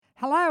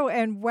Hello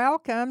and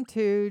welcome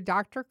to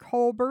Dr.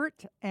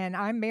 Colbert, and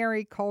I'm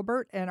Mary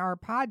Colbert, and our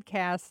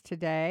podcast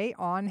today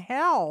on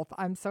health.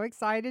 I'm so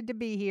excited to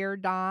be here,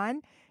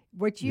 Don.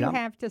 What you Yep.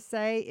 have to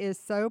say is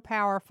so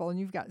powerful, and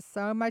you've got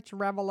so much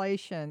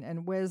revelation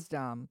and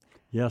wisdom.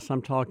 Yes,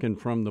 I'm talking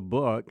from the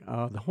book,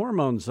 The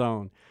Hormone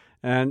Zone.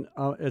 And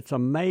it's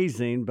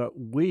amazing, but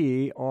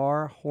we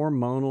are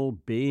hormonal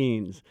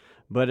beings.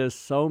 But as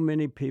so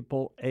many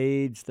people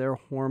age, their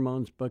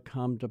hormones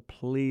become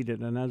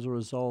depleted. And as a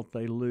result,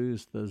 they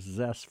lose the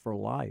zest for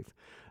life.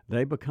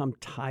 They become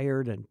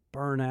tired and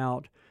burn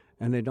out,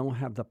 and they don't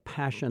have the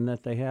passion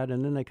that they had.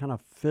 And then they kind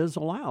of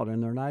fizzle out,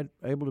 and they're not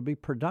able to be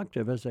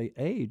productive as they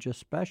age,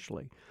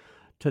 especially.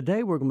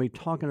 Today, we're going to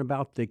be talking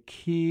about the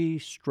key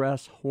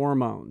stress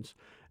hormones.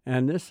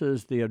 And this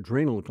is the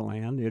adrenal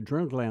gland. The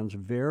adrenal gland is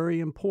very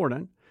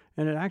important,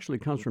 and it actually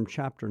comes from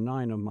chapter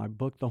 9 of my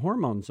book, The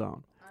Hormone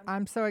Zone.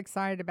 I'm so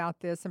excited about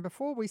this. And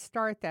before we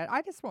start that,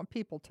 I just want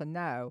people to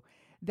know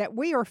that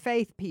we are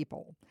faith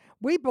people.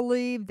 We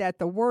believe that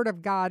the Word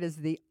of God is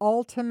the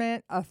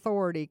ultimate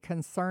authority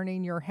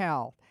concerning your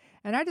health.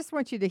 And I just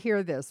want you to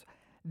hear this.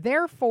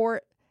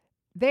 Therefore,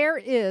 there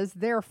is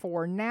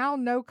therefore now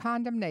no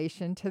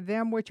condemnation to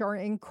them which are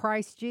in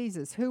Christ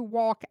Jesus, who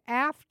walk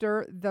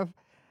after the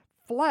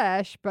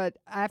flesh, but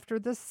after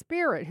the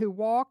Spirit, who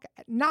walk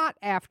not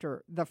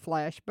after the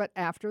flesh, but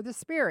after the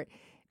Spirit.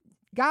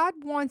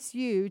 God wants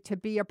you to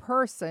be a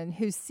person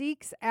who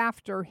seeks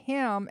after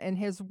Him and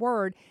His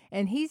Word,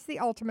 and He's the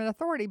ultimate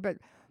authority. But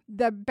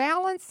the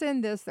balance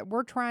in this that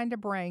we're trying to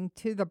bring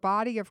to the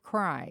body of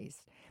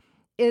Christ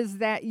is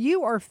that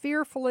you are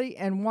fearfully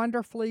and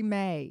wonderfully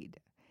made.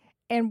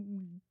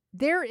 And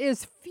there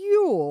is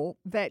fuel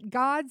that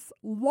God's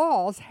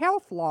laws,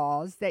 health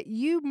laws, that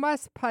you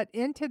must put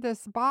into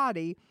this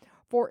body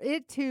for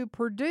it to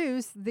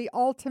produce the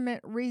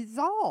ultimate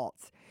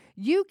results.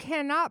 You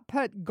cannot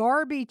put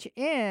garbage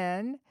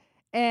in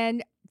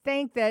and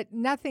think that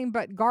nothing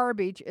but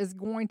garbage is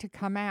going to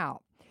come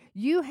out.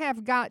 You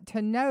have got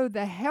to know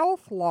the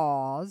health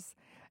laws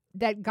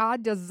that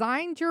God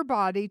designed your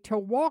body to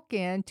walk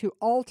in, to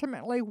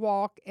ultimately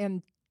walk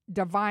in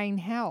divine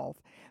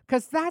health,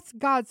 because that's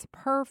God's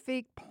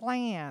perfect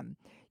plan.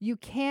 You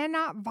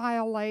cannot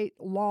violate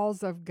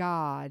laws of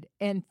God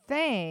and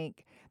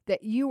think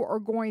that you are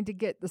going to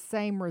get the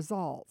same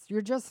results.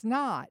 You're just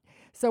not.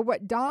 So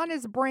what Don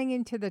is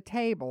bringing to the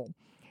table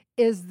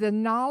is the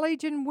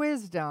knowledge and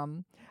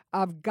wisdom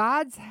of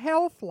God's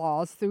health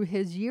laws through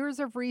his years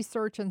of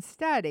research and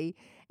study,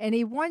 and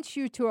he wants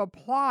you to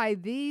apply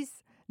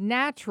these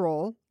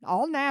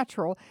all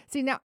natural.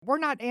 See, now, we're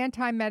not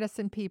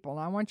anti-medicine people,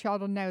 and I want y'all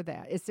to know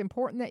that. It's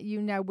important that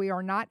you know we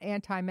are not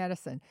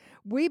anti-medicine.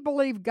 We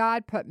believe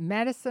God put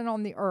medicine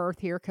on the earth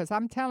here, because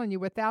I'm telling you,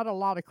 without a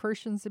lot of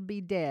Christians would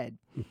be dead.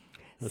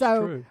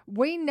 So true.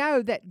 we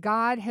know that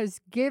God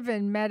has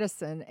given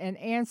medicine and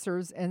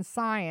answers and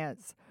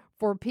science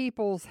for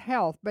people's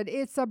health, but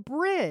it's a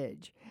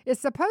bridge.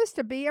 It's supposed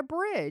to be a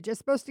bridge. It's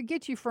supposed to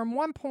get you from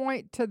one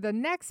point to the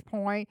next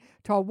point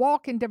to a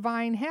walk in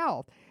divine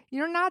health.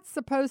 You're not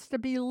supposed to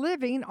be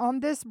living on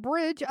this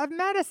bridge of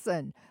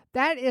medicine.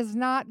 That is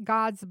not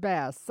God's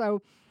best.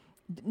 So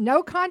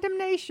no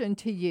condemnation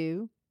to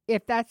you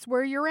if that's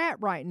where you're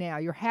at right now.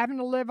 You're having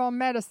to live on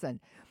medicine.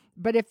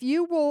 But if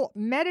you will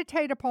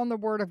meditate upon the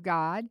Word of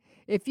God,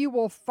 if you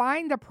will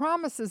find the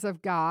promises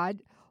of God,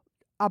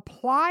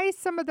 apply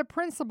some of the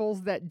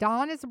principles that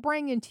Don is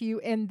bringing to you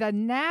in the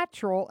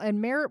natural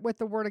and merit with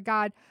the Word of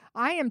God,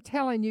 I am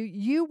telling you,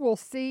 you will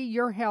see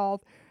your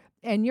health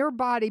and your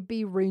body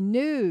be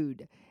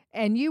renewed.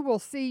 And you will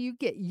see you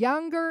get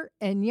younger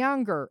and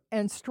younger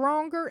and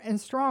stronger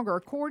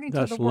according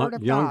to the Word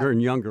of younger God.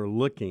 and younger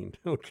looking.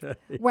 Okay.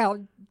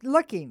 Well,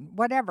 looking,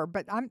 whatever,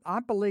 but I'm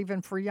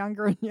believing for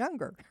younger and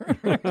younger.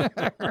 Okay.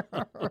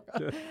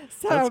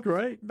 So That's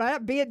great.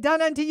 But be it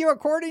done unto you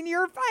according to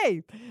your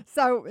faith.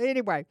 So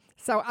anyway,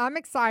 so I'm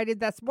excited.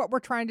 That's what we're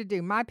trying to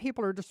do. My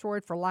people are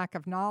destroyed for lack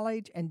of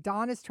knowledge, and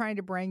Don is trying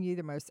to bring you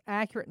the most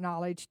accurate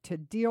knowledge to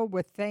deal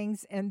with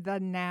things in the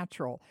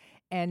natural.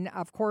 And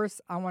of course,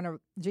 I want to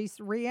just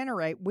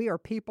reiterate, we are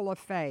people of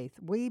faith.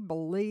 We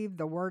believe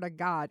the Word of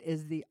God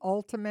is the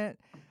ultimate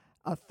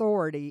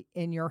authority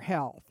in your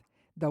health.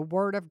 The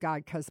Word of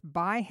God, because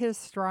by His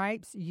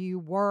stripes you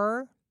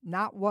were,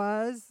 not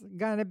was,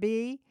 gonna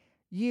be,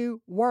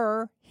 you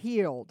were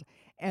healed.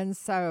 And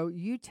so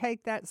you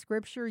take that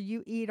scripture,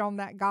 you eat on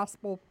that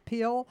gospel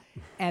pill,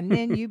 and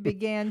then you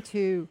begin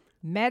to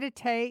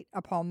meditate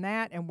upon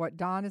that and what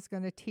Don is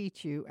going to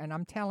teach you. And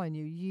I'm telling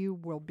you, you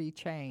will be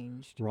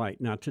changed.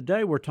 Right. Now,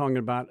 today we're talking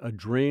about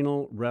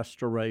adrenal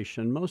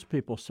restoration. Most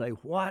people say,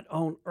 what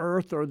on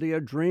earth are the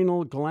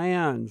adrenal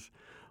glands?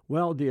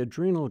 Well, the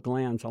adrenal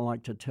glands, I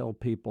like to tell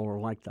people, are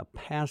like the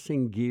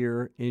passing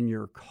gear in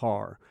your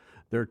car.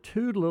 They're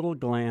two little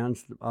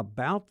glands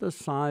about the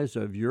size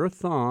of your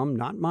thumb,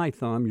 not my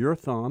thumb, your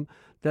thumb,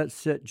 that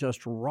sit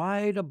just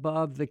right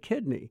above the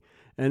kidney.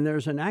 And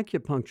there's an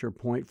acupuncture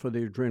point for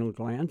the adrenal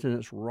glands, and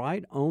it's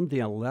right on the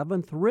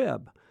 11th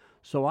rib.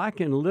 So I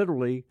can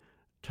literally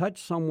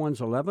touch someone's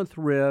 11th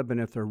rib, and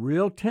if they're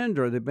real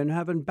tender, they've been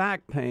having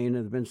back pain,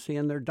 and they've been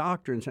seeing their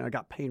doctor and saying, I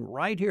got pain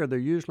right here. They're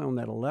usually on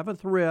that 11th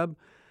rib,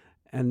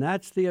 and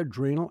that's the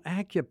adrenal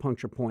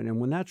acupuncture point. And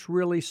when that's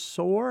really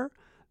sore,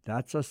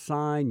 that's a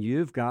sign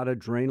you've got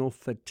adrenal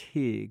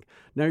fatigue.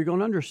 Now, you're going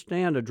to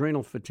understand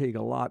adrenal fatigue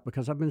a lot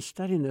because I've been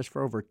studying this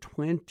for over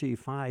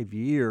 25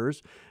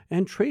 years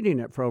and treating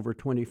it for over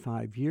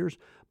 25 years,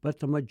 but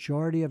the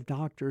majority of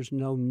doctors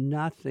know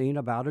nothing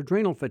about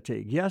adrenal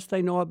fatigue. Yes,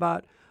 they know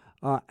about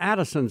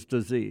Addison's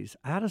disease.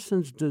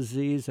 Addison's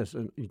disease is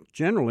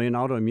generally an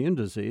autoimmune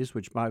disease,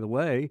 which, by the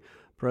way,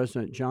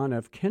 President John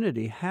F.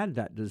 Kennedy had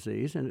that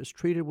disease, and it's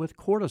treated with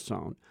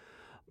cortisone.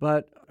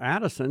 But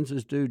Addison's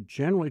is due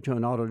generally to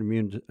an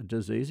autoimmune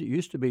disease. It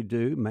used to be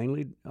due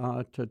mainly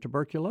to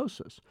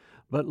tuberculosis.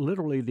 But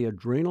literally, the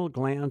adrenal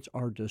glands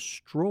are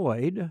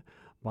destroyed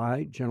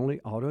by generally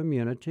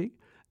autoimmunity,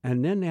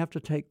 and then they have to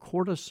take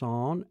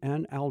cortisone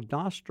and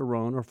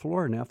aldosterone or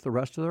Florinef the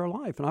rest of their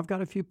life. And I've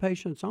got a few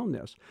patients on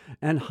this,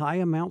 and high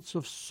amounts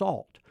of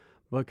salt,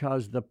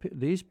 because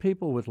these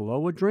people with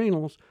low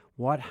adrenals,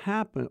 what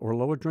happened, or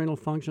low adrenal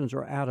functions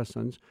or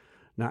Addison's.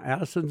 Now,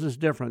 Addison's is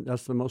different.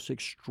 That's the most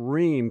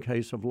extreme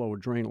case of low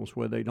adrenals,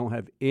 where they don't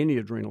have any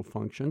adrenal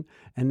function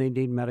and they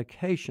need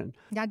medication.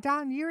 Now,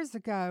 Don, years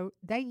ago,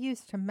 they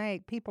used to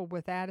make people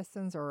with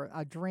Addison's or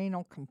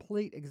adrenal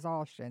complete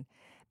exhaustion,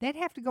 they'd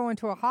have to go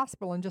into a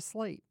hospital and just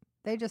sleep.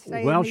 They just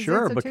say, well,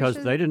 sure, because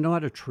they didn't know how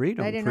to treat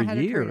them for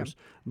years.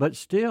 But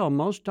still,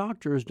 most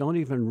doctors don't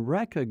even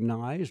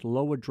recognize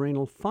low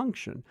adrenal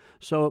function.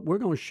 So we're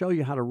going to show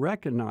you how to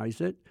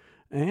recognize it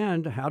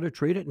and how to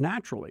treat it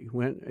naturally.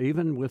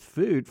 Even with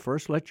food,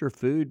 first let your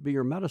food be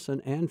your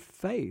medicine, and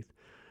faith.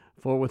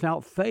 For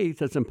without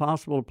faith, it's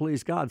impossible to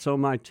please God. So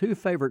my two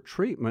favorite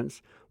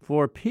treatments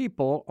for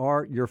people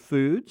are your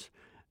foods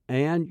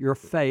and your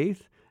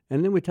faith.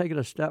 And then we take it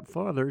a step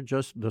further,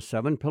 just the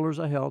 7 Pillars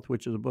of Health,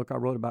 which is a book I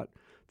wrote about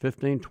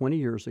 15, 20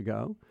 years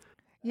ago.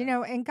 You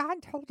know, and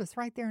God told us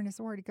right there in His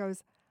Word, He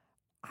goes,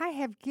 I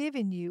have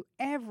given you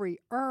every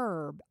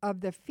herb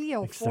of the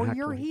field for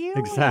your healing.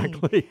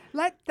 Exactly.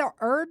 Let the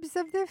herbs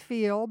of the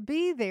field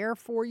be there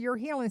for your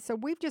healing. So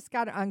we've just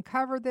got to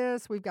uncover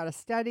this. We've got to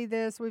study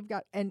this.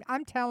 And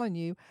I'm telling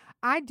you,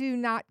 I do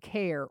not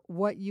care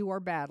what you are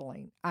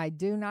battling. I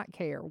do not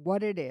care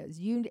what it is.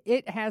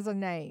 It has a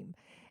name.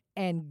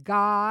 And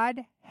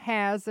God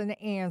has an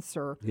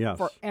answer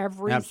for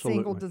every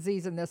single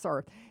disease in this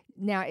earth.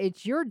 Now,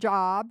 it's your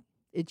job.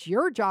 It's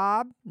your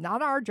job,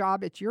 not our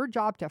job. It's your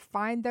job to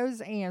find those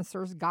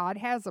answers. God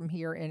has them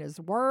here in His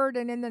Word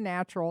and in the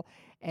natural,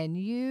 and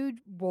you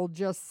will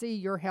just see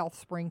your health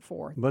spring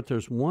forth. But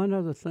there's one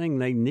other thing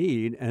they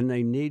need, and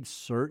they need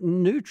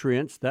certain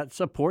nutrients that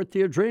support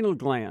the adrenal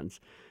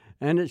glands.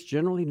 And it's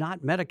generally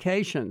not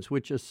medications,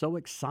 which is so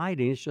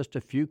exciting. It's just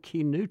a few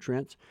key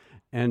nutrients,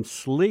 and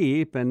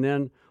sleep, and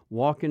then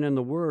walking in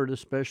the Word,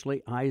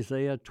 especially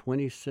Isaiah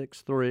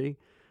 26:3.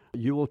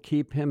 You will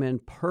keep him in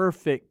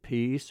perfect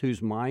peace, whose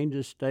mind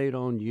is stayed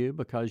on you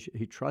because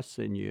he trusts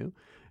in you.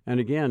 And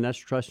again, that's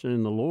trusting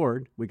in the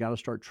Lord. We got to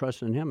start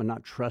trusting in Him and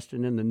not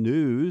trusting in the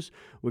news.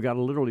 We got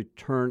to literally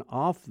turn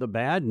off the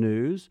bad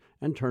news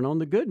and turn on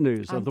the good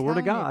news of the Word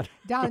of God.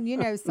 Don, you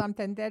know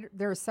something, that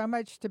there's so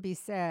much to be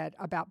said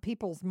about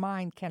people's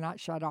mind cannot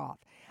shut off.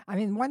 I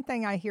mean, one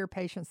thing I hear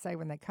patients say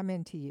when they come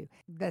into you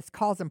that's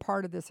causing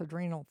part of this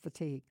adrenal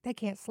fatigue, they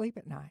can't sleep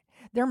at night.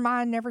 Their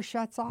mind never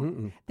shuts off.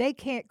 They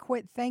can't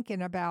quit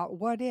thinking about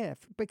what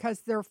if,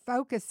 because they're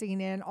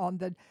focusing in on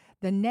the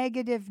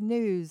negative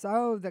news.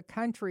 Oh, the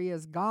country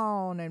is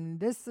gone and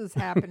this is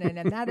happening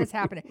and that is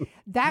happening.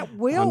 That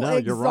will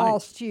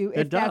exhaust you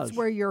if that's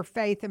where your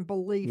faith and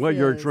belief is. Well,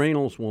 your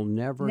adrenals will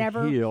never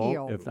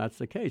heal if that's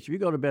the case. If you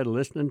go to bed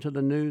listening to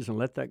the news and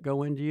let that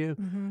go into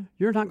you,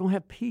 you're not going to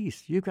have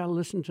peace. You've got to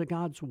listen to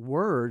God's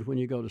Word when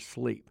you go to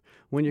sleep.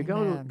 When you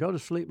go to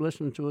sleep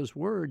listening to His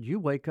Word, you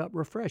wake up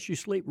refreshed. You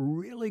sleep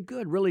really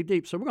good, really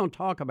deep. So we're going to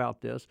talk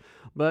about this,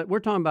 but we're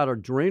talking about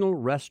adrenal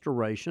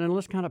restoration, and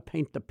let's kind of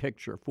paint the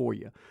picture for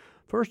you.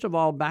 First of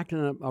all, back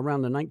in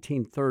around the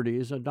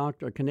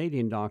 1930s, a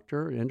Canadian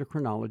doctor,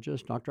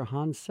 endocrinologist, Dr.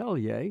 Hans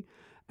Selye,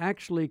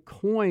 actually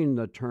coined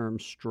the term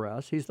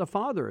stress. He's the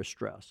father of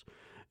stress.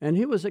 And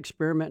he was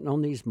experimenting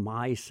on these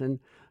mice, and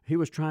he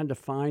was trying to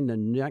find the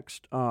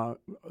next,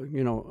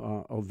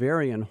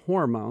 ovarian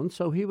hormone.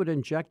 So he would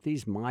inject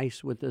these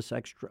mice with this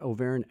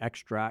ovarian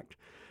extract.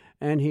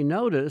 And he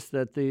noticed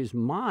that these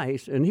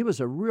mice, and he was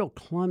a real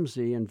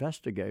clumsy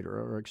investigator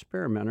or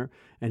experimenter,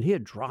 and he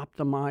had dropped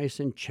the mice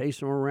and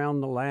chased them around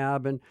the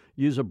lab and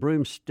use a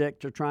broomstick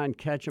to try and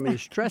catch them. And he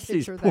stressed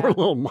these poor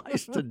little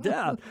mice to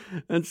death.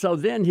 And so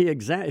then he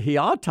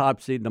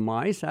autopsied the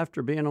mice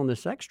after being on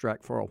this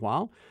extract for a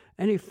while,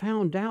 and he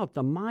found out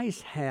the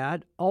mice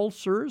had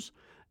ulcers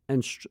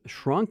and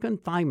shrunken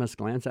thymus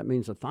glands. That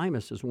means the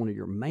thymus is one of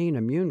your main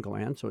immune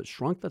glands, so it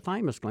shrunk the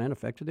thymus gland,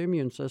 affected the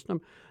immune system,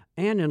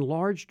 and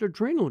enlarged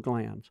adrenal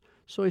glands.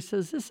 So he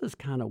says, this is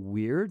kind of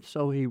weird.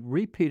 So he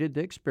repeated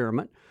the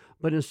experiment,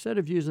 but instead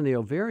of using the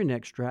ovarian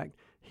extract,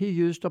 he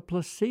used a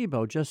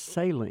placebo, just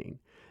saline.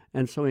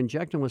 And so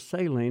inject them with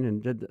saline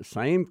and did the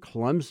same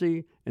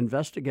clumsy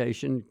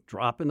investigation,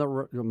 dropping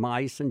the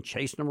mice and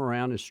chasing them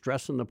around and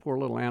stressing the poor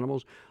little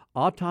animals.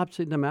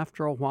 Autopsied them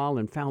after a while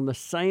and found the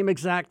same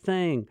exact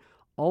thing.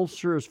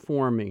 Ulcers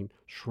forming,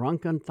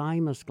 shrunken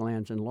thymus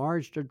glands,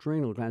 enlarged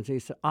adrenal glands. And he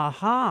said,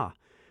 aha!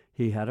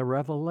 He had a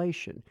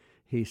revelation.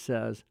 He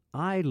says,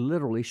 I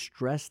literally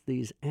stressed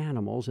these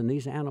animals, and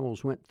these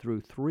animals went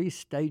through 3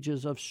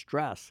 stages of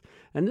stress.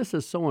 And this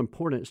is so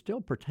important. It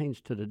still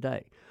pertains to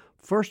today.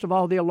 First of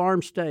all, the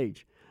alarm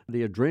stage.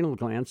 The adrenal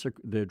glands,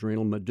 the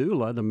adrenal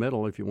medulla, the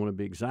middle, if you want to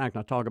be exact.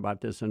 I talk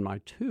about this in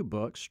my 2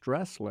 books,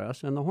 Stress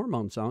Less and The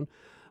Hormone Zone.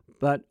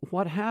 But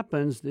what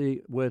happens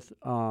with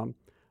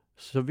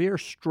severe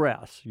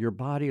stress, your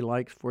body,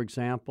 like, for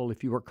example,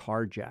 if you were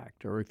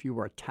carjacked or if you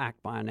were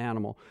attacked by an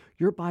animal,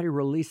 your body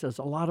releases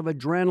a lot of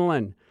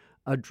adrenaline.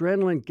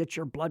 Adrenaline gets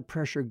your blood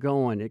pressure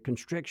going. It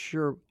constricts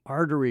your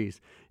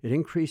arteries. It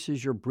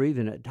increases your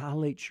breathing. It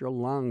dilates your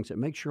lungs. It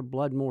makes your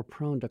blood more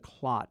prone to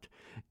clot.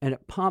 And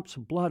it pumps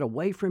blood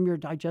away from your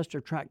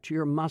digestive tract to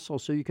your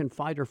muscles so you can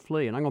fight or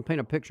flee. And I'm going to paint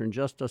a picture in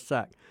just a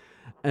sec.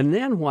 And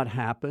then what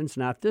happens,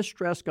 now if this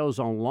stress goes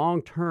on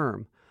long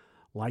term,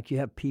 like you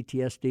have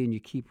PTSD and you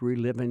keep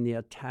reliving the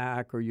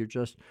attack, or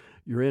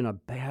you're in a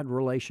bad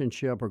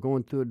relationship or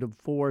going through a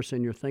divorce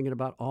and you're thinking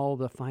about all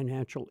the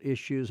financial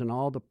issues and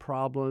all the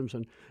problems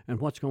and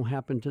what's going to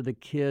happen to the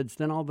kids,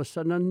 then all of a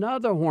sudden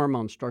another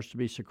hormone starts to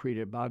be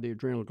secreted by the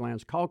adrenal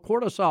glands called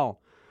cortisol.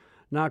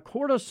 Now,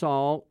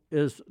 cortisol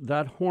is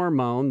that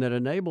hormone that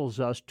enables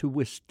us to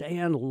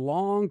withstand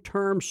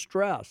long-term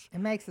stress. It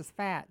makes us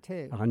fat,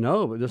 too. I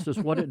know, but this is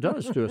what it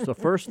does to us. The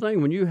first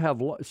thing, when you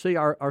have,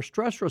 our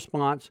stress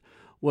response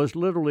was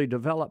literally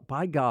developed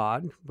by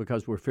God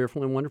because we're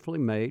fearfully and wonderfully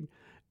made,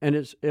 and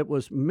it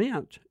was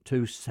meant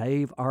to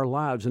save our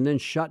lives and then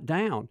shut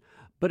down.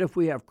 But if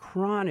we have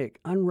chronic,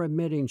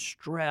 unremitting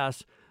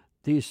stress,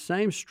 these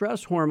same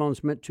stress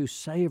hormones meant to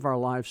save our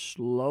lives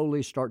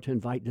slowly start to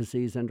invite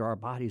disease into our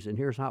bodies. And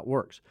here's how it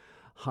works.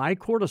 High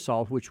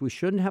cortisol, which we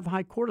shouldn't have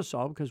high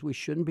cortisol because we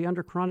shouldn't be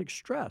under chronic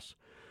stress.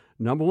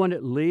 Number one,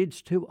 it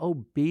leads to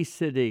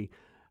obesity.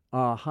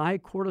 High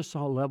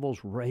cortisol levels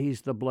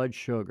raise the blood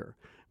sugar.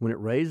 When it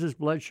raises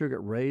blood sugar,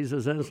 it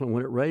raises insulin.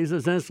 When it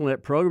raises insulin,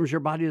 it programs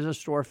your body to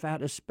store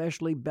fat,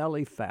 especially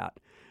belly fat.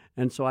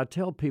 And so I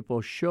tell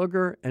people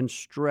sugar and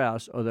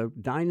stress are the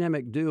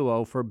dynamic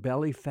duo for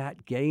belly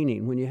fat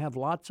gaining. When you have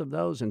lots of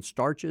those and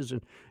starches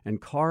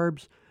and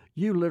carbs,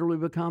 you literally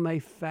become a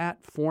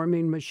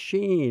fat-forming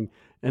machine,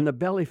 and the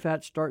belly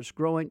fat starts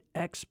growing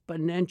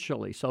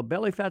exponentially. So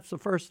belly fat's the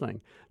first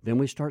thing. Then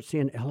we start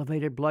seeing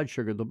elevated blood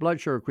sugar. The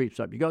blood sugar creeps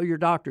up. You go to your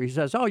doctor. He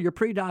says, oh, you're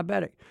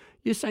pre-diabetic.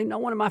 You say, no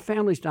one in my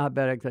family's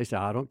diabetic. They say,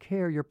 I don't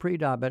care. You're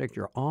pre-diabetic.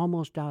 You're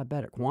almost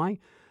diabetic. Why?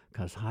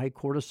 Because high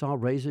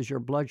cortisol raises your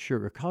blood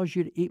sugar, causes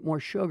you to eat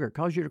more sugar,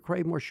 causes you to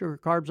crave more sugar,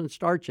 carbs, and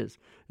starches.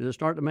 Does it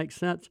start to make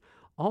sense?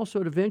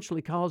 Also, it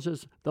eventually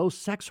causes those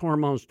sex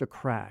hormones to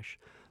crash.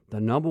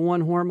 The number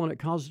one hormone that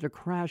causes it to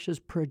crash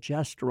is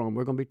progesterone.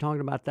 We're going to be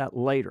talking about that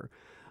later.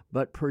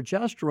 But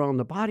progesterone,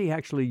 the body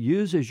actually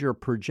uses your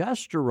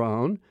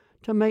progesterone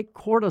to make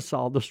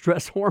cortisol, the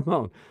stress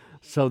hormone.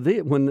 So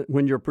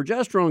when your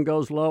progesterone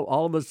goes low,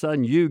 all of a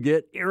sudden you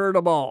get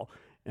irritable.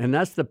 And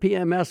that's the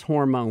PMS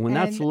hormone. When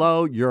that's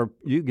low,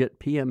 you get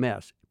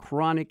PMS,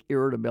 chronic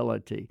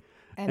irritability.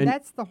 And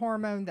that's the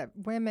hormone that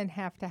women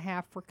have to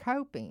have for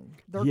coping.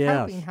 They're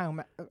coping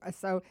hormone.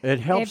 So it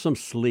helps them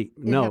sleep.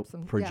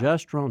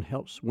 Progesterone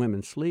helps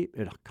women sleep.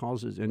 It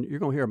causes, and you're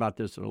going to hear about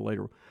this in a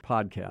later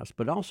podcast,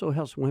 but also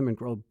helps women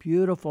grow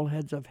beautiful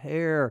heads of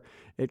hair.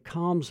 It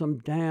calms them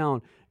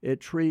down. It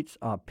treats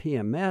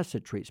PMS.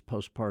 It treats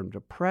postpartum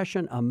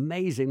depression.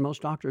 Amazing.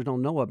 Most doctors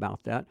don't know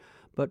about that.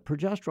 But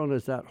progesterone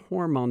is that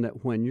hormone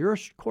that when your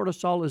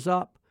cortisol is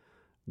up,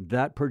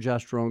 that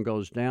progesterone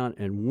goes down,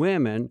 and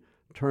women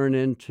turn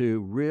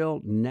into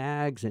real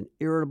nags and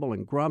irritable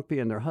and grumpy,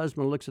 and their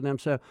husband looks at them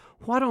and says,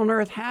 what on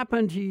earth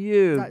happened to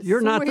you?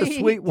 You're not the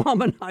sweet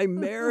woman I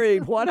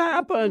married. What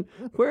happened?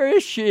 Where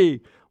is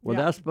she? Well,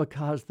 that's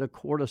because the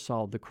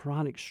cortisol, the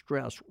chronic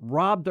stress,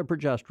 robbed the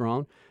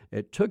progesterone.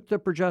 It took the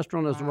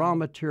progesterone as raw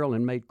material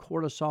and made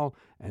cortisol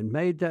and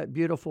made that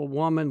beautiful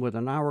woman with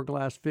an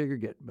hourglass figure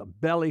get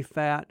belly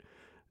fat.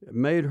 It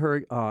made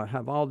her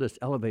have all this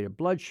elevated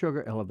blood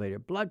sugar,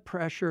 elevated blood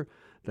pressure.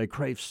 They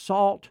crave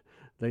salt.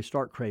 They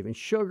start craving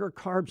sugar,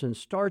 carbs, and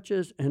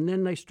starches. And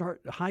then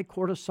high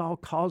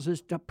cortisol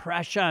causes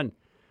depression.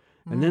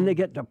 And then they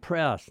get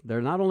depressed.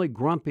 They're not only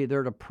grumpy,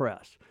 they're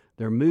depressed.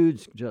 Their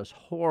mood's just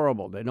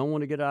horrible. They don't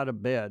want to get out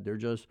of bed. They're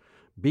just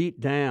beat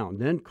down.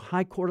 Then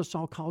high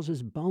cortisol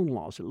causes bone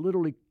loss. It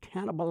literally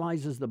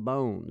cannibalizes the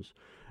bones.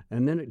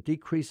 And then it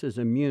decreases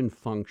immune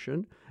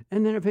function.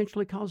 And then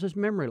eventually causes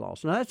memory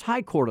loss. Now, that's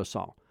high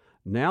cortisol.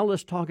 Now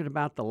let's talk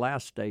about the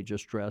last stage of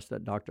stress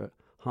that Dr.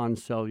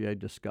 Hans Selye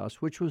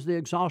discussed, which was the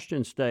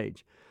exhaustion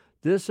stage.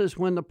 This is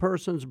when the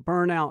person's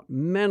burnt out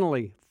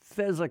mentally,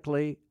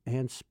 physically,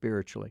 and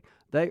spiritually.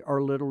 They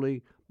are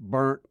literally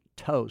burnt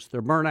toast.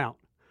 They're burnt out.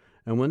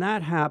 And when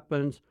that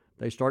happens,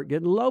 they start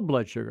getting low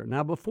blood sugar.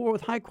 Now, before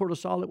with high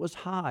cortisol, it was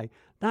high.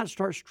 That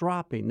starts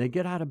dropping. They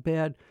get out of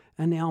bed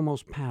and they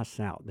almost pass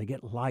out. They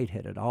get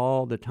lightheaded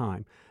all the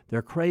time.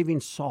 They're craving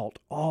salt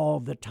all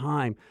the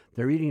time.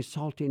 They're eating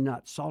salty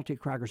nuts, salty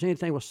crackers,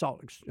 anything with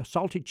salt,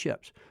 salty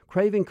chips,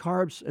 craving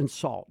carbs and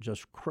salt,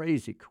 just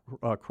crazy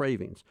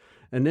cravings.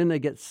 And then they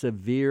get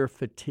severe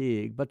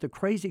fatigue. But the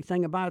crazy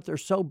thing about it, they're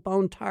so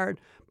bone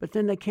tired, but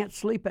then they can't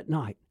sleep at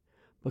night,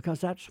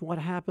 because that's what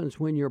happens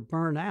when you're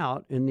burnt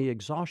out in the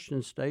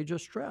exhaustion stage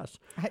of stress.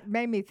 It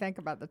made me think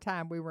about the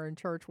time we were in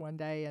church one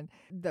day and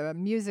the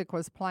music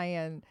was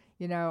playing,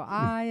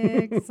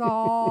 I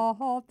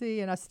exalted,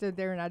 and I stood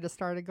there and I just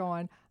started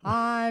going,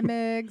 I'm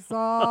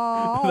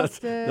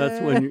exhausted.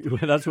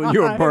 that's when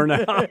you were burnt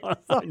out.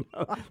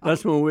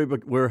 That's when we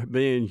were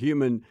being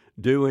human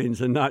doings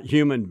and not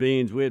human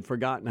beings. We had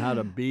forgotten how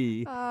to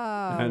be.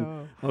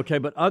 Oh.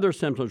 But other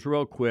symptoms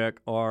real quick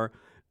are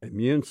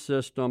immune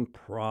system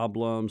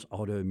problems,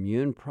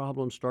 autoimmune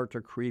problems start to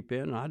creep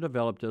in. And I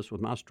developed this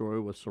with my story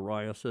with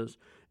psoriasis.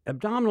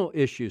 Abdominal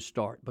issues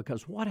start,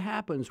 because what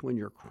happens when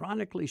you're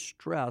chronically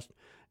stressed,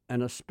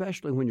 and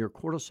especially when your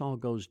cortisol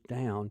goes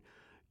down,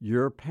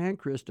 your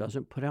pancreas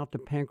doesn't put out the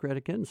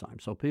pancreatic enzyme.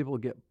 So people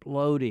get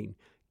bloating,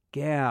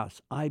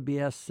 gas,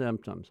 IBS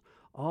symptoms,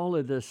 all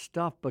of this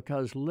stuff,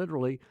 because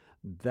literally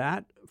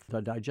the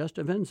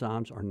digestive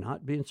enzymes are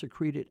not being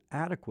secreted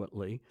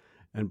adequately,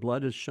 and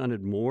blood is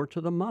shunted more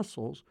to the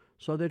muscles,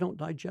 so they don't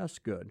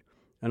digest good.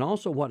 And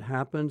also what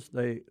happens,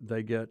 they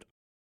get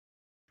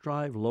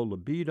drive, low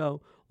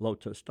libido, low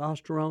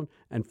testosterone,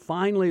 and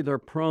finally they're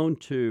prone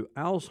to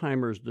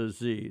Alzheimer's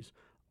disease,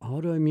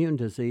 autoimmune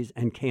disease,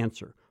 and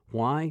cancer.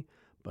 Why?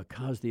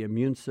 Because the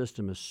immune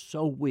system is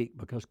so weak,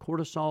 because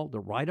cortisol, the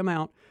right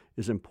amount,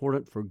 is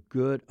important for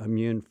good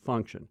immune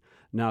function.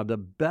 Now, the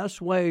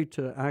best way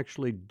to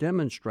actually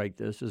demonstrate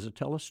this is to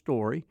tell a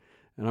story.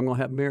 And I'm going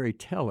to have Mary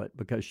tell it,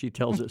 because she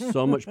tells it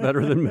so much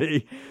better than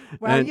me.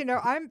 Well,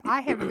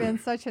 I have been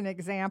such an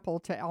example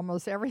to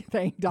almost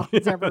everything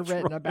Don's ever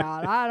written right.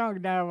 about. I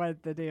don't know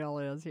what the deal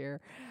is here.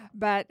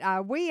 But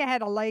we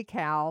had a lake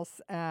house,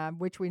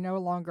 which we no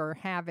longer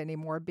have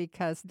anymore,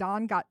 because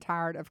Don got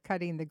tired of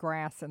cutting the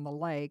grass in the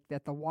lake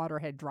that the water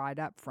had dried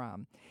up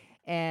from.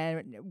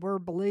 And we're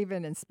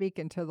believing and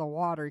speaking to the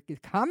water,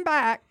 come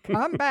back,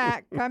 come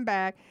back, come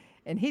back.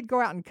 And he'd go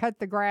out and cut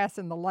the grass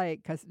in the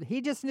lake, because he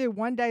just knew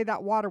one day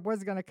that water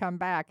was going to come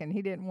back, and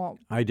he didn't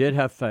want... I did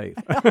have faith.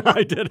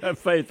 I did have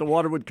faith the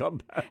water would come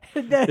back.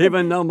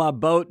 Even though my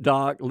boat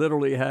dock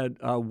literally had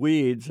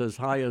weeds as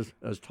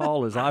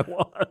tall as I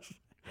was.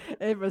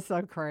 It was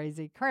so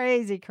crazy,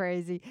 crazy,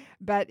 crazy.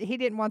 But he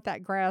didn't want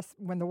that grass,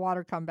 when the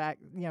water come back,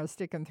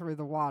 sticking through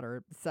the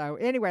water. So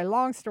anyway,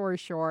 long story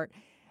short,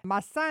 my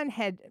son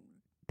had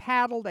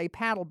paddled a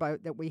paddle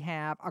boat that we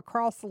have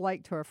across the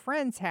lake to a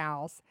friend's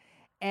house.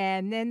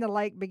 And then the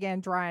lake began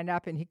drying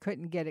up, and he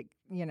couldn't get it,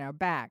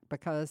 back,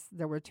 because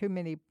there were too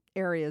many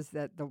areas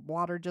that the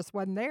water just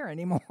wasn't there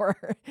anymore.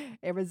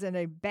 It was in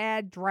a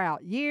bad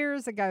drought.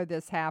 Years ago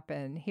this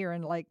happened here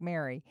in Lake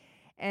Mary.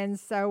 And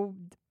so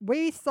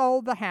we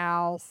sold the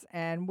house,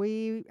 and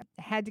we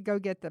had to go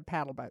get the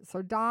paddle boat.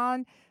 So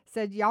Don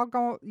said,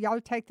 y'all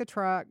take the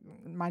truck.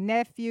 My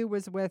nephew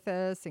was with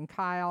us, and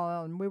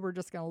Kyle, and we were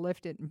just going to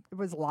lift it. It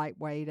was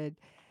lightweighted,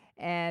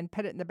 and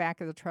put it in the back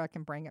of the truck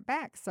and bring it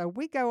back. So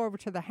we go over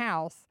to the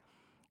house,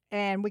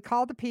 and we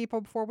called the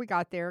people before we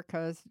got there,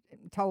 because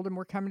told them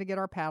we're coming to get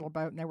our paddle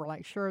boat, and they were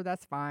like, sure,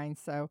 that's fine.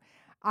 So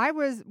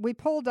we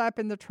pulled up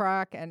in the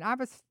truck, and I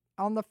was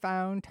on the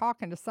phone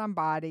talking to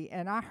somebody,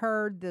 and I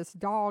heard this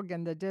dog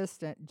in the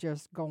distance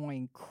just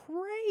going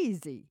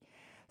crazy.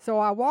 So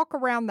I walk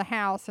around the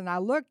house, and I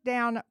look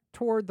down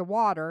toward the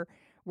water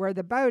where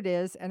the boat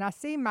is, and I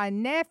see my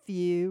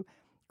nephew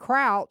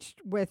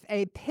crouched with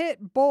a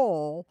pit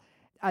bull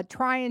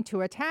trying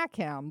to attack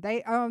him.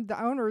 The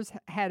owners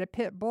had a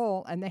pit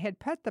bull, and they had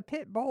put the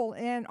pit bull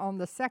in on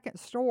the second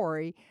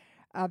story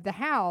of the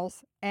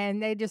house,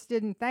 and they just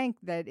didn't think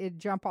that it'd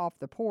jump off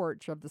the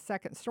porch of the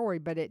second story,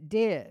 but it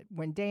did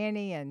when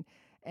Danny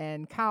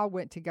and Kyle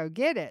went to go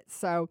get it.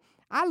 So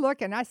I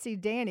look, and I see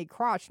Danny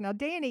crouched. Now,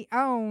 Danny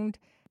owned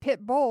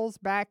pit bulls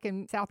back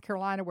in South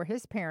Carolina where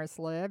his parents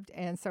lived,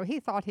 and so he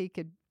thought he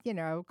could,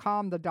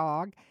 calm the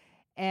dog.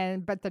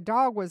 But the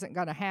dog wasn't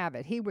going to have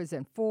it. He was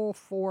in full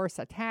force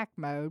attack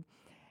mode.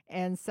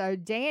 And so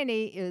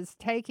Danny is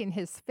taking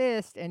his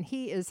fist, and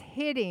he is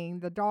hitting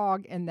the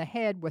dog in the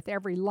head with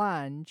every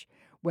lunge,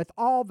 with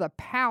all the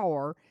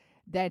power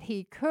that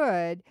he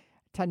could,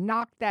 to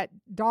knock that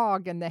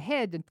dog in the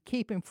head to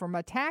keep him from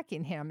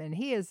attacking him. And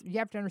you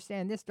have to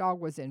understand, this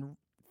dog was in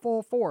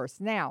full force.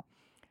 Now,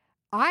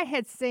 I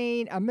had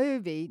seen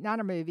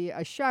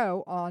a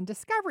show on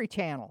Discovery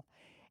Channel.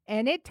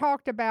 And it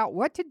talked about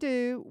what to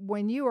do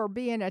when you are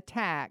being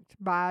attacked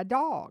by a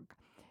dog.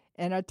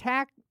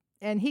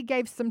 And he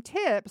gave some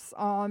tips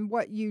on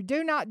what you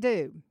do not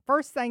do.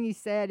 First thing he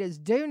said is,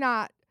 do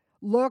not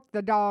look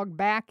the dog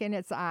back in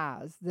its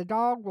eyes. The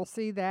dog will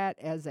see that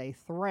as a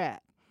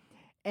threat.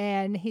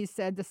 And he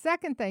said the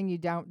second thing you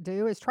don't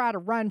do is try to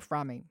run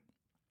from him.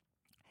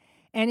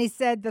 And he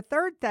said the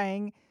third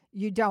thing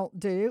you don't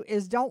do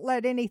is don't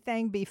let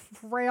anything be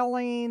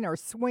frailing or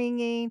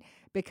swinging,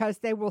 because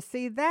they will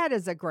see that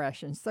as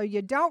aggression. So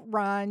you don't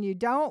run, you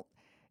don't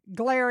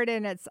glare it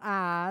in its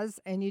eyes,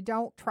 and you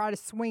don't try to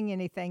swing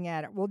anything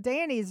at it. Well,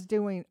 Danny's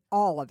doing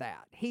all of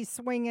that. He's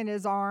swinging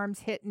his arms,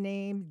 hitting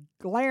him,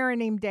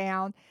 glaring him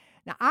down.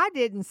 Now, I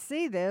didn't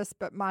see this,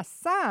 but my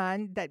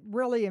son, that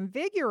really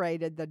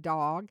invigorated the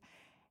dog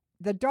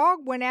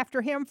went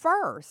after him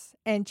first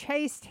and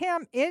chased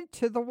him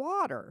into the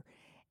water.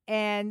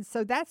 And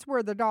so that's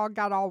where the dog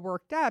got all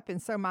worked up. And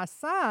so my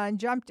son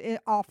jumped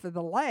off of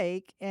the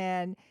lake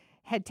and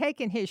had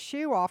taken his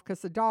shoe off because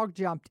the dog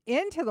jumped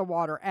into the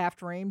water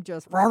after him,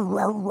 just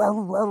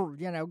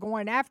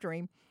going after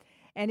him.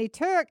 And he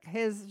took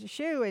his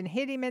shoe and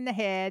hit him in the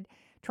head,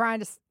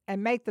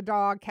 and make the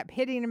dog, kept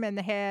hitting him in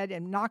the head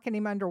and knocking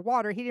him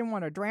underwater. He didn't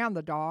want to drown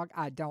the dog.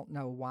 I don't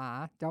know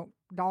why.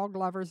 Dog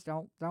lovers,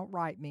 don't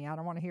write me. I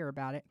don't want to hear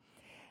about it.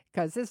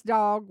 Because this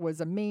dog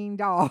was a mean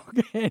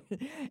dog,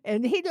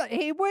 and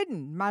he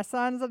wouldn't. My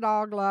son's a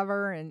dog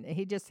lover, and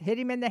he just hit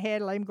him in the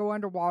head, let him go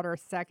underwater a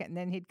second, and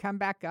then he'd come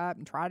back up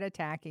and try to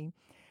attack him.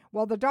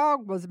 Well, the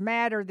dog was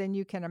madder than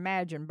you can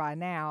imagine by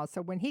now.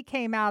 So when he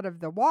came out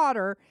of the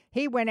water,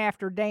 he went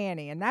after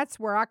Danny, and that's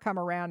where I come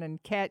around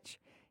and catch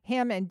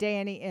him and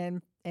Danny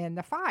in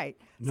the fight.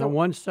 Now,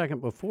 1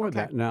 second before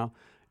that, now,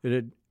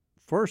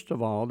 first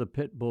of all, the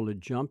pit bull had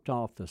jumped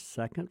off the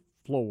second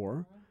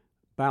floor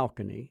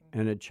balcony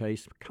and had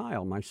chased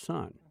Kyle, my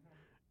son.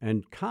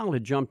 And Kyle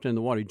had jumped in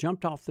the water. He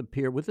jumped off the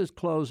pier with his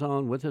clothes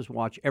on, with his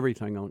watch,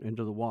 everything on,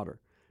 into the water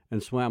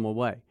and swam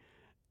away.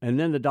 And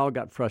then the dog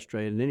got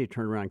frustrated, and then he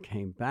turned around and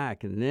came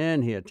back, and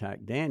then he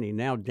attacked Danny.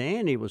 Now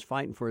Danny was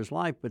fighting for his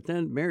life, but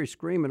then Mary's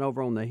screaming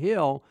over on the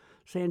hill,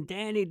 saying,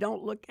 "Danny,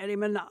 don't look at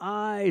him in the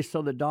eyes."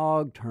 So the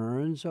dog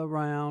turns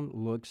around,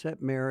 looks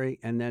at Mary,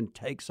 and then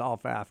takes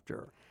off after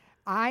her.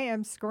 I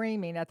am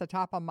screaming at the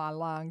top of my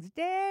lungs,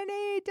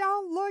 "Danny,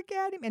 don't look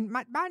at him." And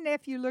my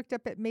nephew looked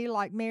up at me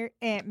like,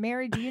 "Aunt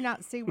Mary, do you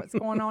not see what's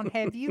going on?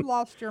 Have you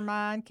lost your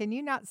mind? Can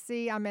you not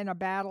see I'm in a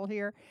battle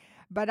here?"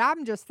 But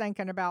I'm just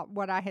thinking about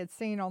what I had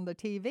seen on the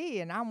TV,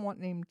 and I'm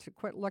wanting him to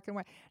quit looking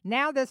away.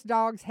 Now this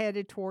dog's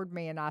headed toward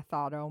me, and I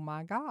thought, oh,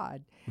 my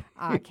God,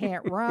 I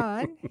can't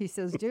run. He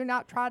says, "Do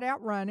not try to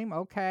outrun him."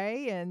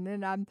 Okay, and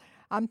then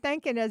I'm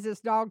thinking as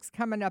this dog's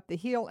coming up the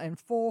hill in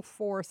full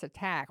force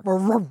attack.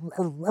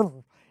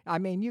 I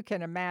mean, you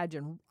can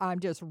imagine,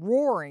 I'm just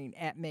roaring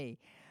at me.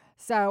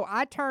 So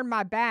I turned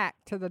my back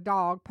to the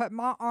dog, put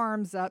my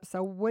arms up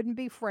so it wouldn't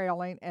be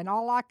frailing, and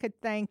all I could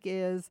think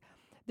is,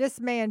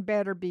 this man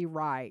better be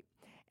right.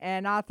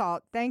 And I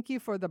thought, thank you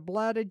for the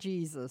blood of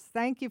Jesus.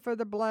 Thank you for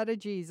the blood of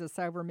Jesus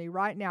over me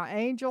right now.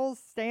 Angels,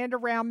 stand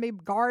around me,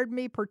 guard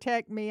me,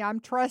 protect me.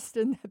 I'm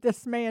trusting that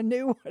this man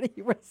knew what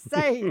he was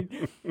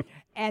saying.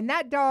 And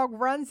that dog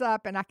runs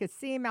up, and I could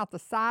see him out the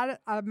side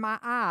of my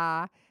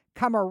eye,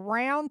 come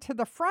around to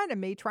the front of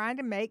me trying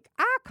to make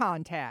eye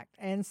contact.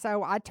 And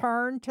so I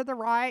turned to the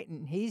right,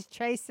 and he's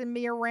chasing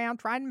me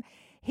around,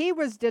 he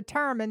was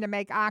determined to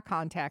make eye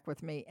contact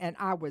with me, and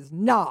I was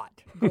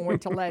not going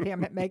to let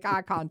him make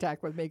eye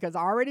contact with me because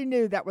I already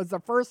knew that was the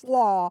first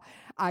law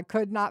I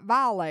could not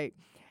violate.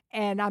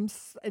 And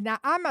now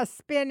I'm a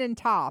spinning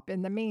top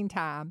in the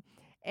meantime,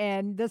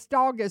 and this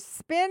dog is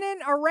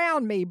spinning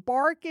around me,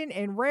 barking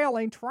and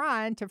railing,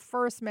 trying to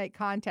first make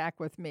contact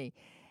with me.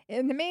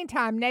 In the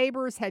meantime,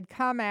 neighbors had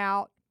come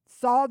out,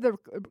 saw the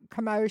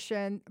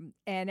commotion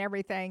and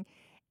everything,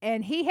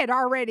 and he had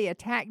already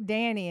attacked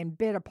Danny and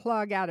bit a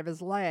plug out of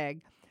his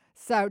leg.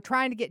 So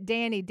trying to get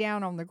Danny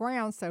down on the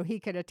ground so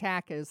he could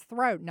attack his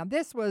throat. Now,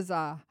 this was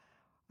a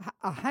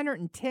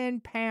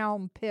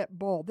 110-pound pit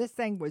bull. This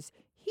thing was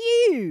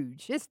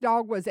huge. This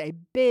dog was a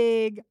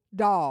big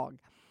dog.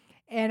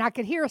 And I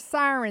could hear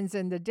sirens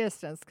in the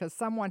distance because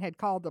someone had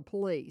called the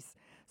police.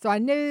 So I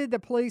knew the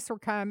police were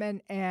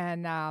coming.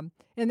 And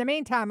in the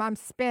meantime, I'm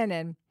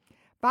spinning.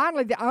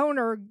 Finally, the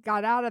owner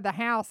got out of the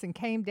house and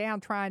came down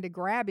trying to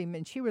grab him,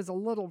 and she was a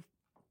little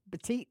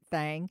petite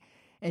thing,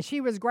 and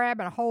she was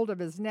grabbing a hold of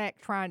his neck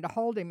trying to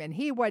hold him, and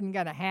he wasn't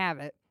going to have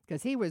it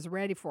because he was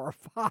ready for a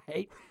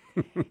fight.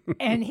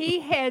 And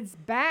he heads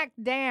back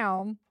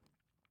down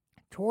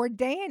toward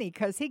Danny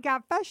because he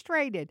got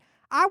frustrated.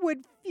 I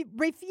would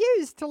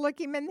refuse to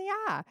look him in the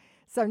eye.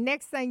 So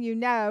next thing you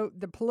know,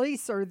 the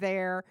police are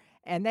there,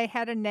 and they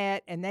had a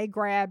net, and they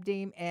grabbed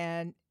him,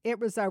 and it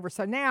was over.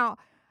 So now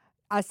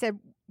I said,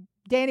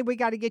 "Danny, we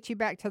got to get you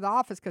back to the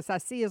office because I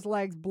see his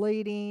legs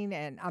bleeding."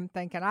 And I'm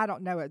thinking, I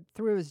don't know, it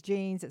through his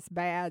jeans, it's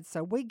bad.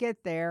 So we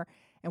get there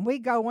and we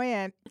go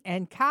in,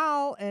 and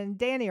Kyle and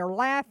Danny are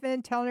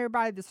laughing, telling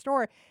everybody the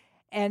story.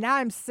 And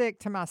I'm sick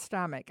to my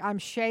stomach. I'm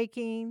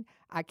shaking.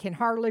 I can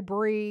hardly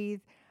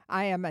breathe.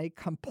 I am a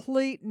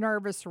complete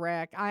nervous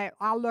wreck. I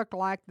look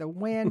like the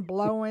wind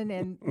blowing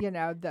and,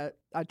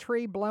 a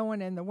tree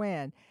blowing in the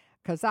wind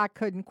because I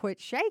couldn't quit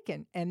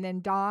shaking. And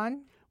then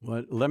Don.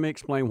 Well, let me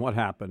explain what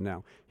happened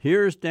now.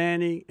 Here's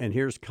Danny and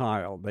here's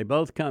Kyle. They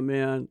both come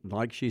in,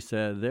 like she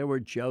said, they were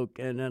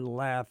joking and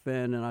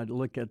laughing, and I'd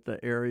look at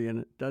the area,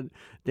 and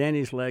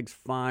Danny's leg's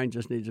fine,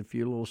 just needs a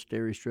few little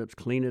steri strips,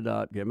 clean it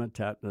up, give him a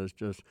tetanus,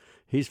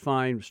 he's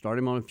fine, start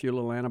him on a few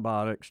little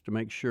antibiotics to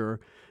make sure.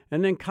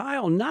 And then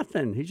Kyle,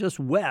 nothing. He's just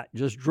wet,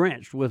 just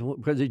drenched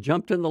because he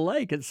jumped in the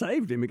lake. It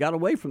saved him. He got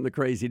away from the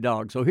crazy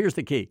dog. So here's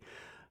the key.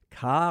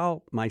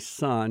 Kyle, my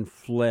son,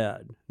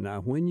 fled. Now,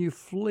 when you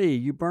flee,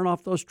 you burn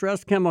off those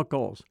stress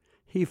chemicals.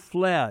 He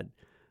fled.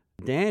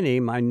 Danny,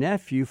 my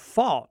nephew,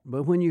 fought.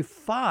 But when you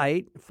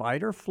fight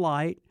or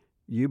flight,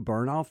 you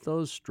burn off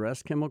those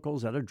stress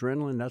chemicals, that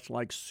adrenaline. That's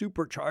like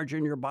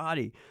supercharging your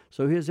body.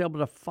 So he was able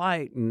to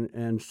fight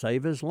and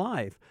save his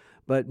life.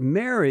 But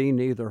Mary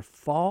neither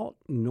fought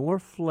nor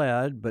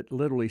fled, but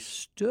literally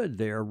stood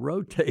there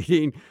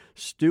rotating,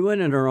 stewing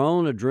in her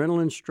own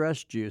adrenaline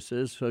stress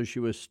juices. So she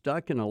was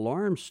stuck in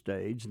alarm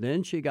stage.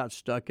 Then she got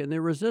stuck in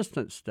the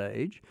resistance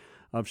stage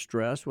of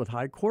stress with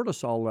high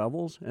cortisol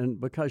levels,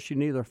 and because she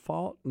neither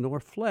fought nor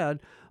fled.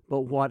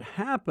 But what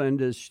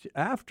happened is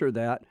after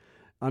that,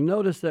 I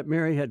noticed that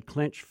Mary had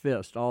clenched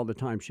fists all the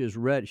time. She was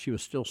ready. She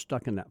was still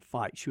stuck in that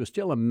fight. She was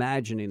still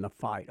imagining the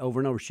fight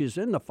over and over. She's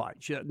in the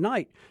fight. At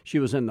night, she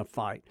was in the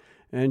fight.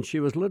 And she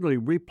was literally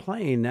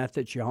replaying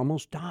that she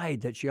almost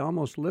died, that she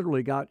almost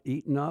literally got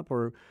eaten up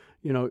or,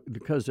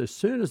 because as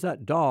soon as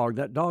that dog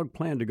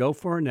planned to go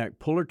for her neck,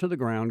 pull her to the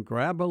ground,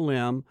 grab a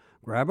limb,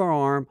 grab her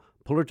arm,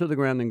 pull her to the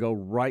ground, then go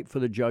right for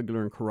the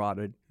jugular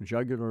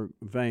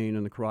vein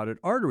and the carotid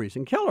arteries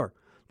and kill her.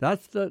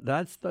 That's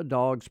the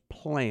dog's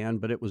plan,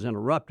 but it was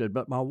interrupted.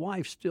 But my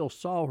wife still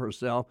saw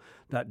herself,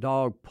 that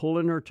dog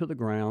pulling her to the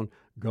ground,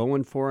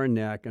 going for her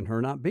neck, and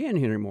her not being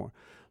here anymore.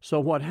 So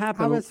what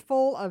happened? I was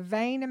full of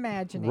vain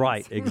imaginings.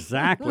 Right,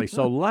 exactly.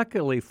 So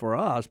luckily for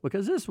us,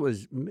 because this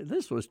was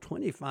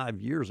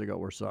 25 years ago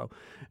or so,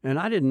 and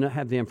I didn't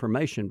have the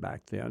information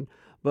back then,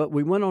 but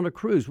we went on a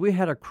cruise. We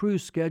had a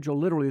cruise schedule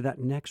literally that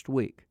next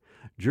week.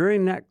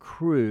 During that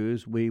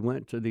cruise, we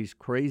went to these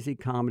crazy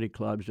comedy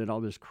clubs, did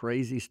all this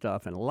crazy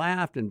stuff, and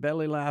laughed and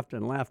belly laughed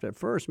and laughed. At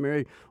first,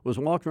 Mary was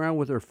walking around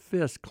with her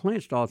fists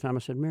clenched all the time. I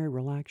said, Mary,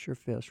 relax your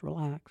fists,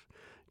 relax.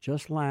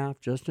 Just laugh,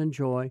 just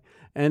enjoy.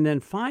 And then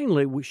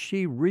finally,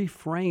 she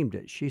reframed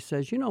it. She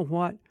says, you know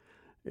what?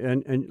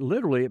 And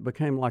literally, it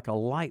became like a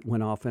light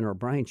went off in her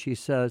brain. She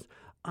says,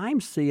 I'm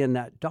seeing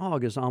that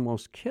dog is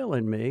almost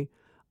killing me.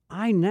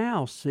 I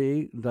now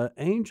see the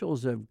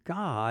angels of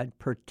God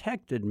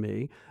protected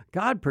me.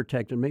 God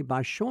protected me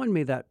by showing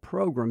me that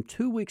program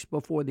 2 weeks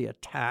before the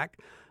attack.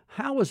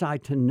 How was I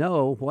to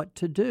know what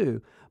to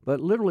do?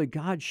 But literally,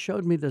 God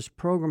showed me this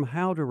program,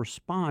 how to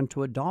respond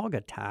to a dog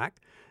attack,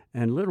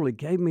 and literally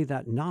gave me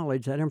that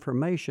knowledge, that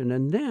information.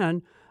 And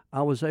then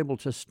I was able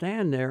to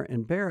stand there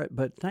and bear it.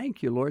 But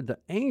thank you, Lord, the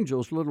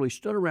angels literally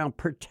stood around,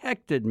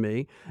 protected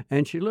me,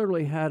 and she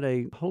literally had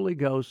a Holy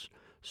Ghost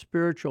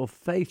spiritual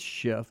faith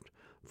shift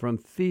from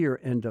fear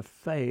into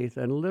faith,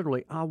 and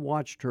literally I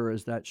watched her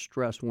as that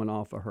stress went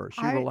off of her.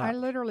 She relaxed. I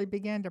literally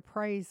began to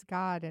praise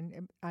God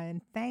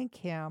and thank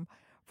Him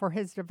for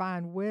His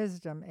divine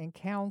wisdom and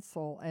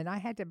counsel, and I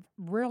had to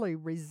really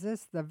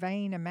resist the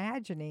vain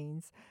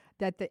imaginings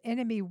that the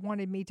enemy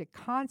wanted me to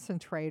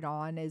concentrate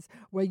on is,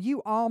 well,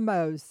 you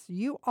almost,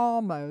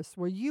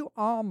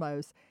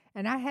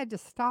 and I had to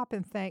stop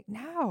and think,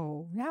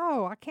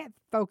 no, I can't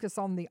focus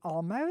on the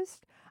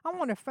almost. I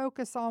want to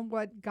focus on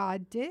what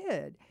God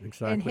did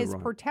and His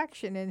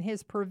protection and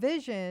His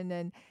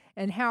provision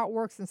and how it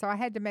works. And so I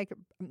had to make it.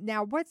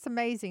 Now, what's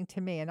amazing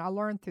to me, and I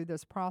learned through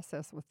this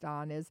process with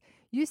Don, is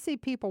you see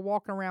people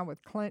walking around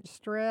with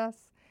clenched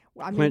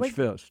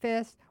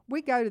fist.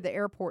 We go to the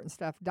airport and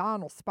stuff.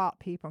 Don will spot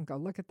people and go,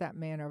 look at that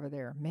man over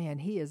there. Man,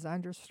 he is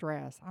under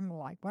stress. I'm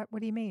like, what? What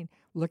do you mean?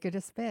 Look at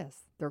his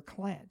fists. They're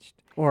clenched.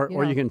 Or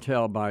you can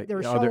tell by their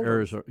other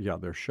shoulders.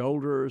 areas. Their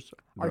shoulders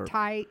are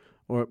tight.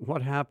 Or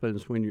what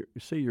happens when you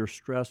see your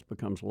stress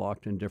becomes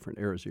locked in different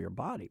areas of your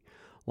body.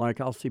 Like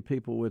I'll see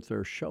people with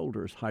their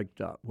shoulders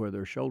hiked up, where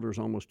their shoulders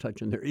almost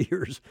touching their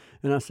ears.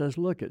 And I says,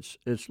 look, it's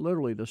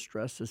literally the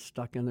stress is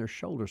stuck in their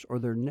shoulders or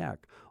their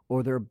neck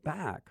or their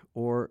back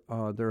or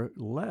their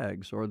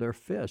legs or their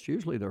fists,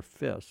 usually their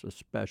fists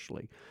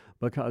especially,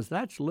 because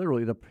that's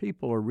literally the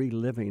people are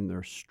reliving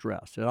their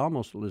stress. It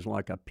almost is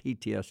like a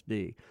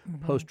PTSD,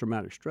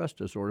 post-traumatic stress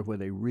disorder, where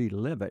they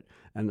relive it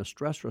and the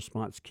stress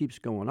response keeps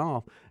going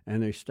off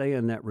and they stay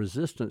in that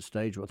resistance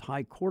stage with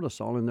high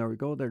cortisol, and they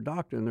go to their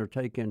doctor and they're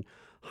taking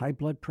high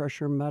blood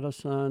pressure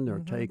medicine, they're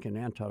taking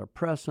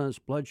antidepressants,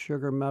 blood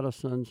sugar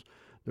medicines,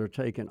 they're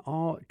taking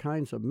all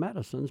kinds of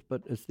medicines,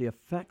 but it's the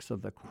effects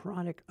of the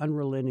chronic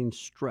unrelenting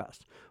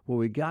stress. Well,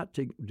 we got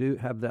to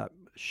have that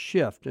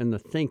shift in the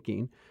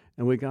thinking,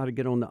 and we got to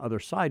get on the other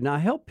side. Now, I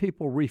help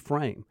people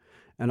reframe,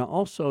 and I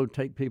also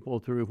take people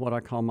through what I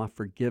call my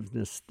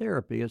forgiveness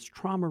therapy. It's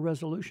trauma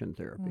resolution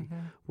therapy,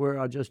 where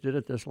I just did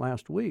it this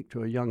last week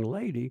to a young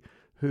lady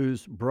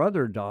whose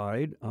brother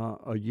died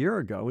a year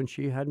ago, and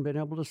she hadn't been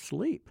able to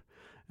sleep.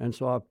 And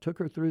so I took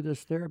her through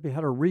this therapy,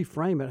 had her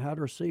reframe it, had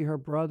her see her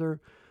brother,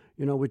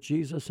 with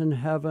Jesus in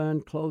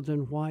heaven, clothed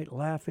in white,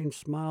 laughing,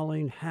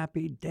 smiling,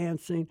 happy,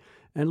 dancing.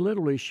 And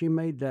literally, she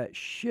made that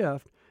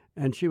shift,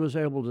 and she was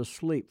able to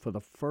sleep for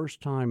the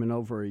first time in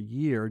over a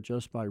year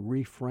just by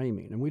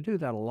reframing. And we do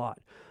that a lot.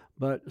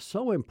 But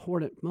so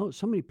important,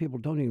 so many people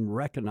don't even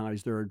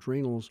recognize their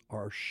adrenals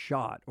are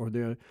shot, or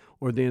they're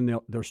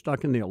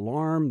stuck in the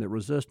alarm, the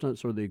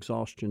resistance, or the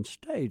exhaustion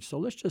stage. So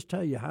let's just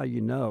tell you how you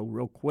know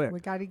real quick.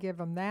 We got to give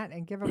them that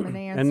and give them an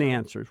answer. And the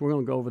answers. We're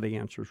going to go over the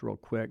answers real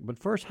quick. But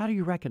first, how do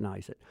you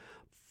recognize it?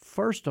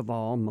 First of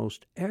all,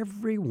 most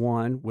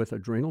everyone with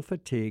adrenal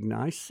fatigue,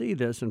 now I see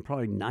this in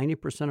probably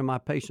 90% of my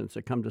patients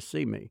that come to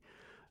see me,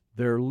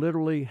 they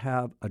literally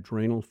have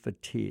adrenal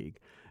fatigue.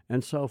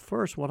 And so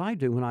first, what I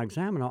do when I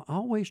examine, I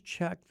always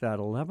check that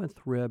 11th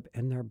rib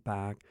in their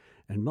back.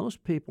 And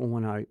most people,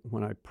 when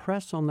I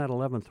press on that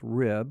 11th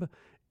rib,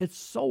 it's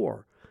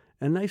sore.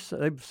 And they've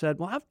said,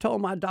 well, I've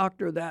told my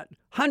doctor that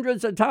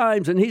hundreds of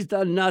times, and he's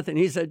done nothing.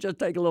 He said, just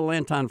take a little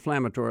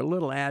anti-inflammatory, a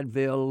little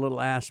Advil, a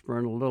little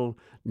aspirin, a little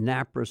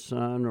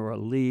naproxen, or a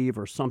Aleve,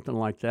 or something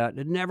like that.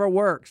 It never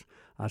works.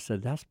 I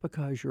said, that's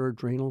because your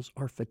adrenals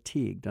are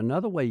fatigued.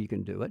 Another way you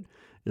can do it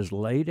is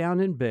lay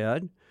down in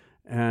bed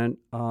and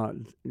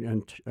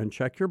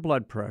check your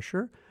blood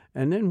pressure.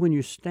 And then when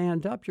you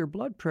stand up, your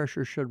blood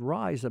pressure should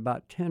rise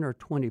about 10 or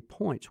 20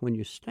 points when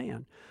you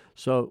stand.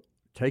 So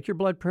take your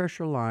blood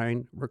pressure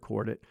line,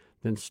 record it,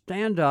 then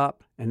stand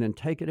up, and then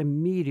take it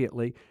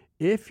immediately.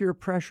 If your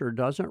pressure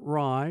doesn't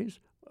rise,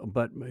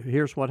 but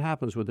here's what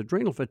happens with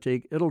adrenal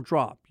fatigue, it'll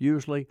drop,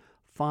 usually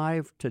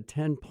 5 to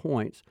 10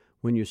 points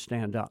when you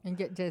stand up. And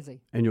get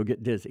dizzy. And you'll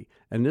get dizzy.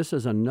 And this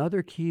is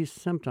another key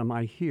symptom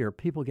I hear.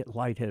 People get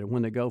lightheaded.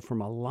 When they go from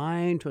a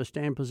lying to a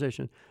stand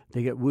position,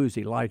 they get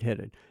woozy,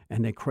 lightheaded,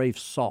 and they crave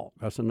salt.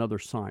 That's another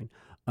sign.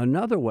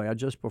 Another way, I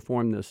just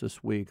performed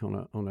this week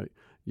on a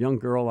young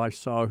girl I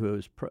saw who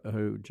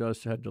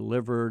just had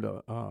delivered.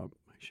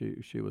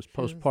 She was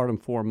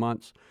postpartum 4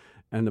 months,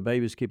 and the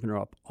baby's keeping her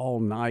up all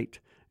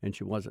night, and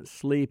she wasn't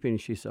sleeping.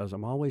 She says,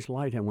 I'm always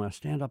lightheaded. When I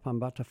stand up, I'm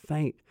about to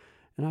faint.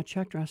 And I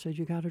checked her. I said,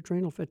 you got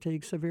adrenal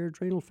fatigue, severe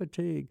adrenal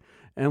fatigue.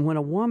 And when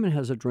a woman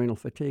has adrenal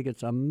fatigue,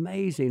 it's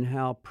amazing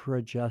how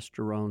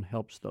progesterone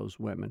helps those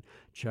women.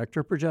 Checked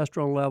her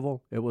progesterone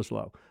level. It was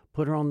low.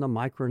 Put her on the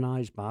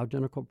micronized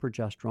bioidentical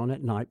progesterone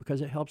at night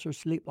because it helps her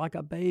sleep like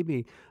a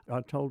baby.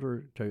 I told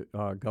her to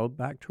go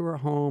back to her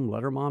home,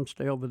 let her mom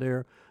stay over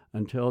there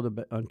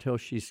until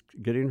she's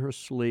getting her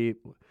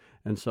sleep.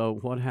 And so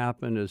what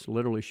happened is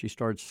literally she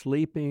started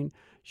sleeping.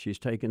 She's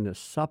taken this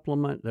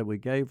supplement that we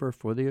gave her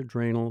for the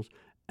adrenals,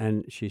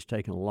 and she's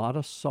taken a lot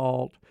of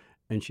salt,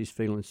 and she's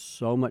feeling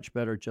so much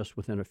better just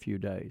within a few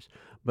days.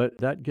 But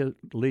that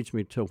leads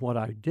me to what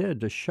I did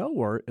to show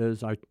her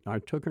is I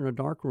took her in a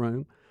dark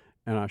room,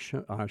 and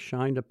I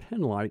shined a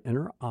pen light in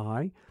her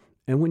eye.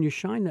 And when you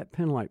shine that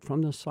pen light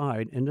from the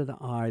side into the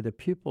eye, the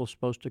pupil is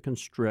supposed to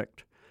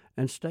constrict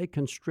and stay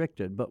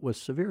constricted. But with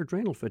severe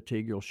adrenal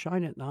fatigue, you'll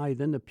shine it in the eye,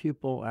 then the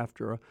pupil,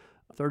 after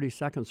 30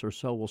 seconds or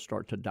so, will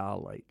start to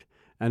dilate.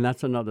 And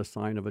that's another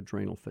sign of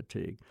adrenal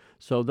fatigue.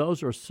 So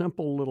those are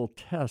simple little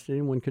tests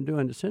anyone can do,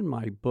 and it's in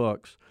my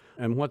books.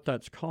 And what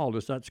that's called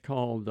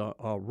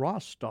a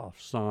Rostov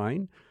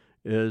sign,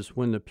 is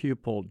when the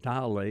pupil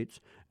dilates,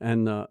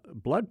 and the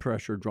blood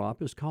pressure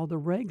drop is called the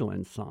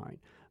Raglan sign.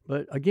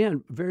 But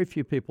again, very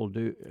few people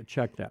do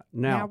check that.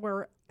 Now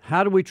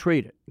how do we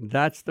treat it?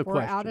 That's the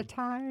question. We're out of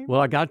time.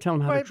 Well, I got to tell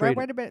them how to treat it.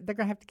 Wait a minute. They're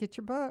going to have to get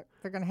your book.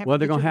 They're going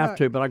to have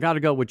to, but I got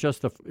to go with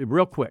just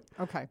real quick.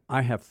 Okay.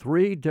 I have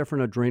 3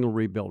 different adrenal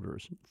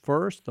rebuilders.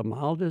 First, the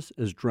mildest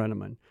is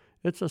Adrenal.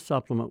 It's a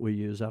supplement we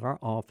use at our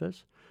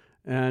office.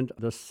 And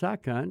the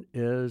second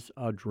is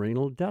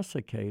Adrenal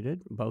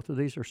Desiccated. Both of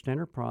these are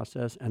standard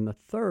process. And the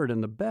third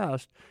and the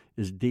best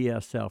is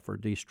DSL for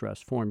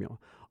de-stress formula.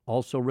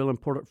 Also real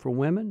important for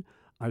women.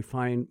 I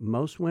find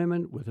most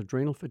women with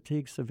adrenal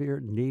fatigue severe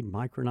need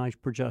micronized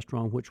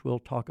progesterone, which we'll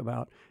talk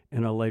about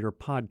in a later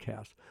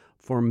podcast.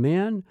 For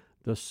men,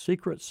 the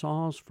secret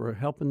sauce for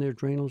helping the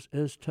adrenals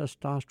is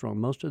testosterone.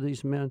 Most of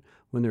these men,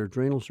 when their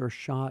adrenals are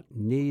shot,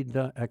 need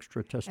the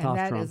extra testosterone.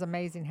 And that is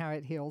amazing how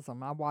it heals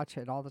them. I watch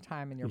it all the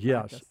time in your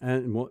practice.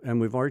 Yes,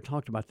 and we've already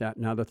talked about that.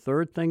 Now, the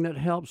third thing that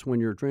helps when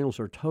your adrenals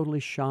are totally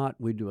shot,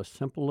 we do a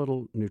simple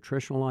little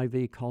nutritional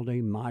IV called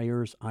a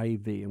Myers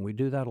IV. And we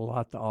do that a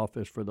lot at the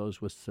office for those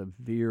with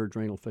severe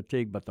adrenal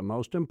fatigue. But the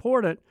most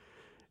important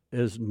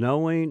is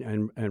knowing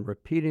and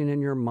repeating in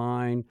your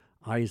mind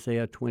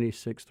Isaiah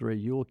 26:3,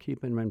 you will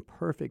keep him in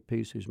perfect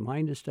peace whose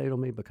mind is stayed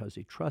on me because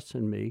he trusts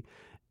in me.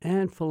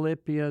 And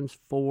Philippians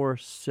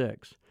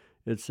 4:6,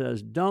 it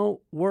says,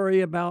 don't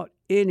worry about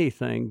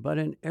anything, but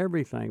in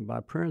everything, by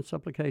prayer and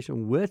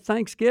supplication with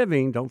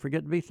thanksgiving, don't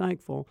forget to be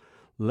thankful,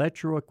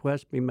 let your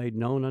requests be made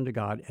known unto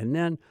God. And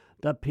then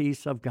the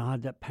peace of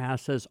God that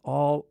passes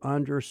all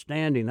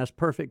understanding, that's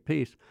perfect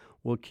peace,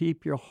 will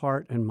keep your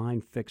heart and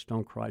mind fixed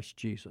on Christ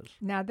Jesus.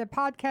 Now, the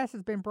podcast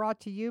has been brought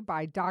to you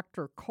by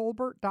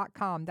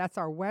drcolbert.com. That's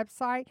our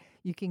website.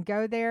 You can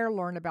go there,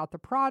 learn about the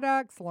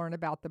products, learn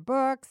about the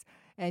books,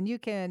 and you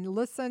can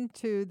listen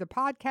to the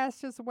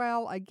podcast as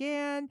well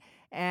again,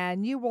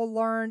 and you will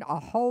learn a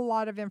whole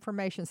lot of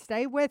information.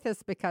 Stay with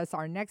us because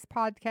our next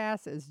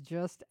podcast is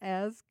just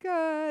as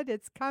good.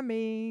 It's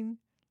coming.